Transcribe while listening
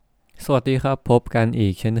วัสดีครับพบกันอี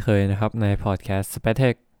กเช่นเคยนะครับในพอดแคสต์ Space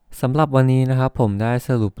Tech สำหรับวันนี้นะครับผมได้ส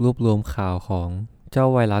รุปรวบรวมข่าวของเจ้า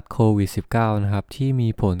ไวรัสโควิด -19 นะครับที่มี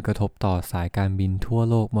ผลกระทบต่อสายการบินทั่ว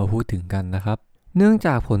โลกมาพูดถึงกันนะครับเนื่องจ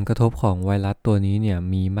ากผลกระทบของไวรัสตัวนี้เนี่ย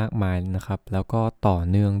มีมากมายนะครับแล้วก็ต่อ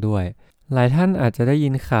เนื่องด้วยหลายท่านอาจจะได้ยิ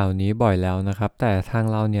นข่าวนี้บ่อยแล้วนะครับแต่ทาง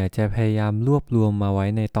เราเนี่ยจะพยายามรวบรวมมาไว้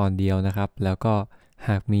ในตอนเดียวนะครับแล้วก็ห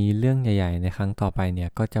ากมีเรื่องใหญ่ๆในครั้งต่อไปเนี่ย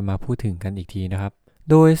ก็จะมาพูดถึงกันอีกทีนะครับ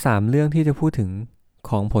โดย3เรื่องที่จะพูดถึง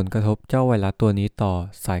ของผลกระทบเจ้าไวรัสตัวนี้ต่อ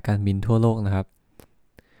สายการบินทั่วโลกนะครับ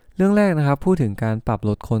เรื่องแรกนะครับพูดถึงการปรับล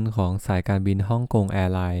ดคนของสายการบินฮ่องกงแอ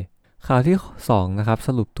ร์ไลน์ข่าวที่2นะครับส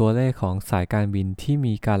รุปตัวเลขของสายการบินที่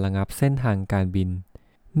มีการระงับเส้นทางการบิน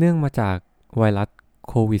เนื่องมาจากไวรัส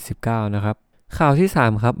โควิด -19 นะครับข่าวที่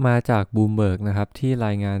3ครับมาจากบูมเบิร์กนะครับที่ร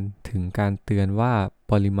ายงานถึงการเตือนว่า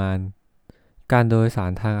ปริมาณการโดยสา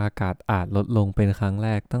รทางอากาศอาจลดลงเป็นครั้งแร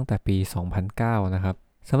กตั้งแต่ปี 2009 นะครับ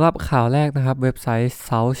สำหรับข่าวแรกนะครับเว็บไซต์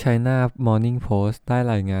South China Morning Post ได้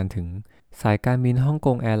รายงานถึงสายการบินฮ่องก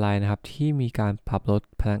งแอร์ไลน์นะครับที่มีการปรับลด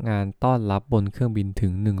พนักงานต้อนรับบนเครื่องบินถึ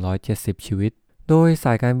ง170ชีวิตโดยส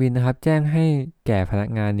ายการบินนะครับแจ้งให้แก่พนัก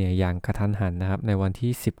งานเนี่ยอย่างกระทันหันนะครับในวัน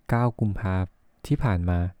ที่19กุมภาพันธ์ที่ผ่าน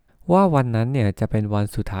มาว่าวันนั้นเนี่ยจะเป็นวัน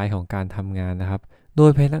สุดท้ายของการทำงานนะครับโด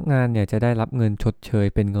ยพนักงานเนี่ยจะได้รับเงินชดเชย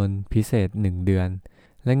เป็นเงินพิเศษ1เดือน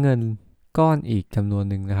และเงินก้อนอีกจำนวน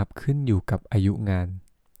หนึ่งนะครับขึ้นอยู่กับอายุงาน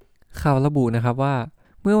ข่าวระบุนะครับว่า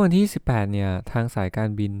เมื่อวันที่18เนี่ยทางสายการ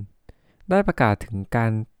บินได้ประกาศถึงกา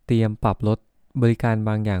รเตรียมปรับลดบริการบ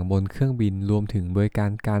างอย่างบนเครื่องบินรวมถึงบริการ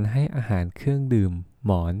การให้อาหารเครื่องดื่มห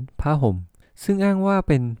มอนผ้าห่มซึ่งอ้างว่าเ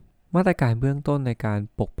ป็นมาตรการเบื้องต้นในการ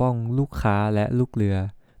ปกป้องลูกค้าและลูกเรือ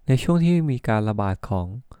ในช่วงที่มีการระบาดของ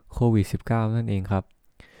โควิด -19 นั่นเองครับ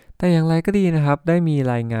แต่อย่างไรก็ดีนะครับได้มี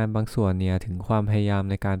รายงานบางส่วนเนี่ยถึงความพยายาม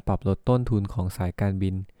ในการปรับลดต้นทุนของสายการบิ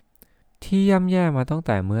นที่ย่ำแย่มาตั้งแ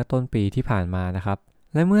ต่เมื่อต้นปีที่ผ่านมานะครับ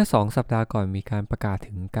และเมื่อ2สัปดาห์ก่อนมีการประกาศ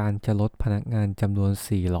ถึงการจะลดพนักงานจำนวน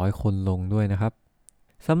400คนลงด้วยนะครับ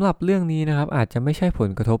สำหรับเรื่องนี้นะครับอาจจะไม่ใช่ผล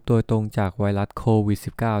กระทบโดยตรงจากไวรัสโควิด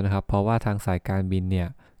 -19 นะครับเพราะว่าทางสายการบินเนี่ย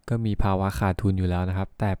ก็มีภาวะขาดทุนอยู่แล้วนะครับ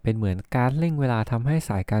แต่เป็นเหมือนการเร่งเวลาทำให้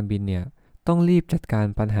สายการบินเนี่ยต้องรีบจัดการ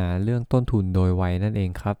ปัญหาเรื่องต้นทุนโดยไวนั่นเอง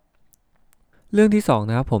ครับเรื่องที่2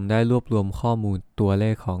นะครับผมได้รวบรวมข้อมูลตัวเล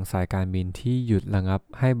ขของสายการบินที่หยุดระงับ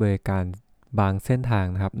ให้บริการบางเส้นทาง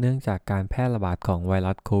นะครับเนื่องจากการแพร่ระบาดของไว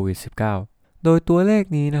รัสโควิด -19 โดยตัวเลข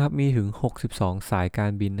นี้นะครับมีถึง62สายกา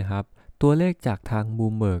รบินนะครับตัวเลขจากทางบู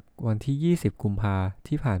มเบิร์กวันที่20กุมภาพันธ์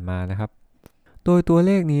ที่ผ่านมานะครับโดยตัวเ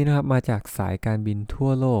ลขนี้นะครับมาจากสายการบินทั่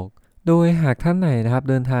วโลกโดยหากท่านไหนนะครับ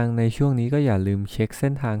เดินทางในช่วงนี้ก็อย่าลืมเช็คเส้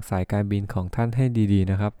นทางสายการบินของท่านให้ดี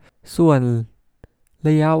ๆนะครับส่วนร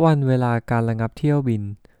ะยะวันเวลาการระงับเที่ยวบิน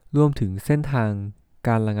รวมถึงเส้นทางก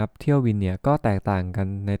ารระงับเที่ยวบินเนี่ยก็แตกต่างกัน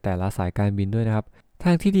ในแต่ละสายการบินด้วยนะครับท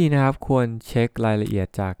างที่ดีนะครับควรเช็ครายละเอียด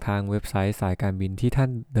จากทางเว็บไซต์สายการบินที่ท่าน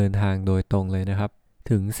เดินทางโดยตรงเลยนะครับ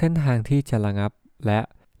ถึงเส้นทางที่จะระงับและ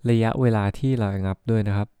ระยะเวลาที่ระงับด้วยน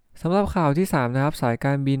ะครับสำหรับข่าวที่3นะครับสายก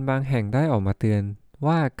ารบินบางแห่งได้ออกมาเตือน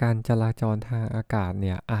ว่าการจราจรทางอากาศเ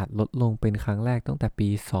นี่ยอาจลดลงเป็นครั้งแรกตั้งแต่ปี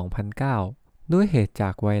 2009 ด้วยเหตุจา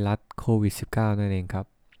กไวรัสโควิด -19 นั่นเองครับ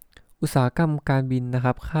อุตสาหกรรมการบินนะค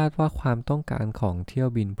รับคาดว่าความต้องการของเที่ยว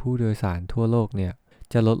บินผู้โดยสารทั่วโลกเนี่ย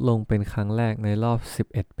จะลดลงเป็นครั้งแรกในรอบ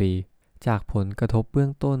11ปีจากผลกระทบเบื้อ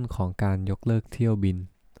งต้นของการยกเลิกเที่ยวบิน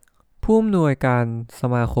ผู้อำนวยการส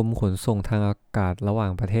มาคมขนส่งทางอากาศระหว่า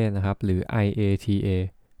งประเทศนะครับหรือ IATA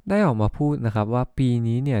ได้ออกมาพูดนะครับว่าปี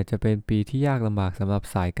นี้เนี่ยจะเป็นปีที่ยากลำบากสำหรับ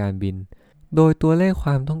สายการบินโดยตัวเลขค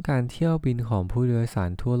วามต้องการเที่ยวบินของผู้โดยสา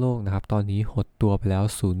รทั่วโลกนะครับตอนนี้หดตัวไปแล้ว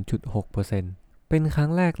 0.6% เป็นครั้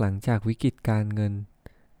งแรกหลังจากวิกฤตการเงิน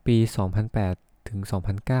ปี 2008 ถึง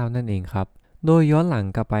 2009 นั่นเองครับโดยย้อนหลัง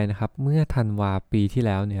กลับไปนะครับเมื่อธันวาปีที่แ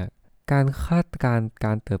ล้วเนี่ยการคาดการณ์ก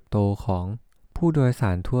ารเติบโตของผู้โดยส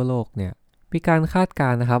ารทั่วโลกเนี่ยมีการคาดกา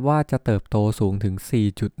รณ์นะครับว่าจะเติบโตสูงถึง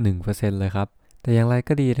 4.1% เลยครับแต่อย่างไร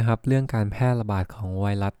ก็ดีนะครับเรื่องการแพร่ระบาดของไว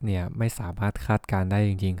รัสเนี่ยไม่สามารถคาดการณ์ได้จ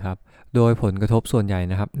ริงๆครับโดยผลกระทบส่วนใหญ่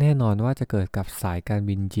นะครับแน่นอนว่าจะเกิดกับสายการ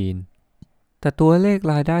บินจีนแต่ตัวเลข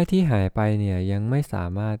รายได้ที่หายไปเนี่ยยังไม่สา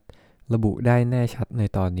มารถระบุได้แน่ชัดใน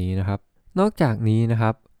ตอนนี้นะครับนอกจากนี้นะค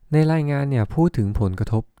รับในรายงานเนี่ยพูดถึงผลกระ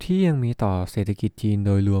ทบที่ยังมีต่อเศรษฐกิจจีนโ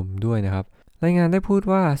ดยรวมด้วยนะครับรายงานได้พูด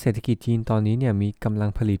ว่าเศรษฐกิจจีนตอนนี้เนี่ยมีกำลัง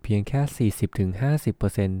ผลิตเพียงแค่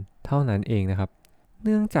 40-50% เท่านั้นเองนะครับเ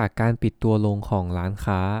นื่องจากการปิดตัวลงของร้าน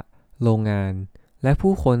ค้าโรงงานและ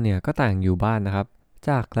ผู้คนเนี่ยก็ต่างอยู่บ้านนะครับจ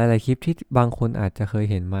ากหลายๆคลิปที่บางคนอาจจะเคย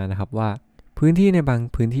เห็นมานะครับว่าพื้นที่ในบาง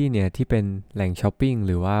พื้นที่เนี่ยที่เป็นแหล่งช้อปปิ้งห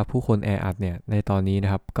รือว่าผู้คนแออัดเนี่ยในตอนนี้น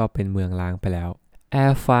ะครับก็เป็นเมืองร้างไปแล้ว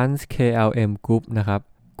Air France KLM Group นะครับ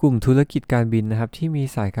กลุ่มธุรกิจการบินนะครับที่มี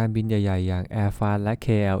สายการบินใหญ่ๆอย่าง Air France และ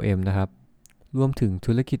KLM นะครับรวมถึง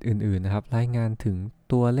ธุรกิจอื่นๆนะครับรายงานถึง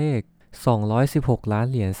ตัวเลข216ล้าน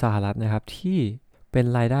เหรียญสหรัฐนะครับที่เป็น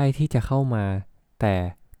รายได้ที่จะเข้ามาแต่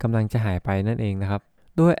กำลังจะหายไปนั่นเองนะครับ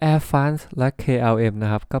โดย Air France และ KLM น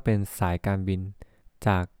ะครับก็เป็นสายการบินจ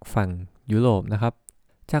ากฝั่งยุโรปนะครับ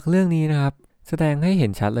จากเรื่องนี้นะครับแสดงให้เห็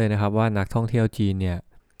นชัดเลยนะครับว่านักท่องเที่ยวจีนเนี่ย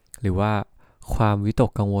หรือว่าความวิต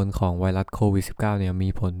กกังวลของไวรัสโควิด -19 เนี่ยมี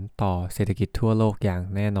ผลต่อเศรษฐกิจทั่วโลกอย่าง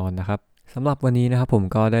แน่นอนนะครับสำหรับวันนี้นะครับผม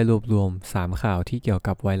ก็ได้รวบรวม3ข่าวที่เกี่ยว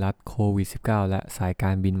กับไวรัสโควิด -19 และสายกา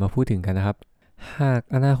รบินมาพูดถึงกันนะครับหาก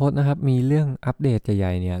อนาคตนะครับมีเรื่องอัปเดตให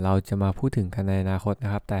ญ่ๆเนี่ยเราจะมาพูดถึงกันในอนาคตน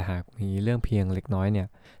ะครับแต่หากมีเรื่องเพียงเล็กน้อยเนี่ย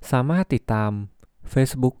สามารถติดตาม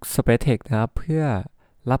Facebook SpaceTech นะครับเพื่อ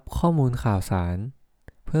รับข้อมูลข่าวสาร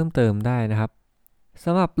เพิ่มเติมได้นะครับส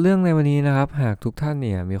ำหรับเรื่องในวันนี้นะครับหากทุกท่านเ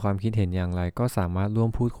นี่ยมีความคิดเห็นอย่างไรก็สามารถร่วม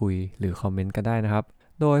พูดคุยหรือคอมเมนต์กันได้นะครับ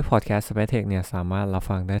โดย Podcast SpaceTech เนี่ยสามารถรับ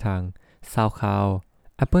ฟังได้ทาง SoundCloud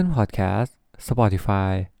Apple Podcast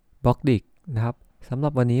Spotify Blogdit นะครับสำหรั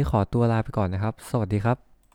บวันนี้ขอตัวลาไปก่อนนะครับสวัสดีครับ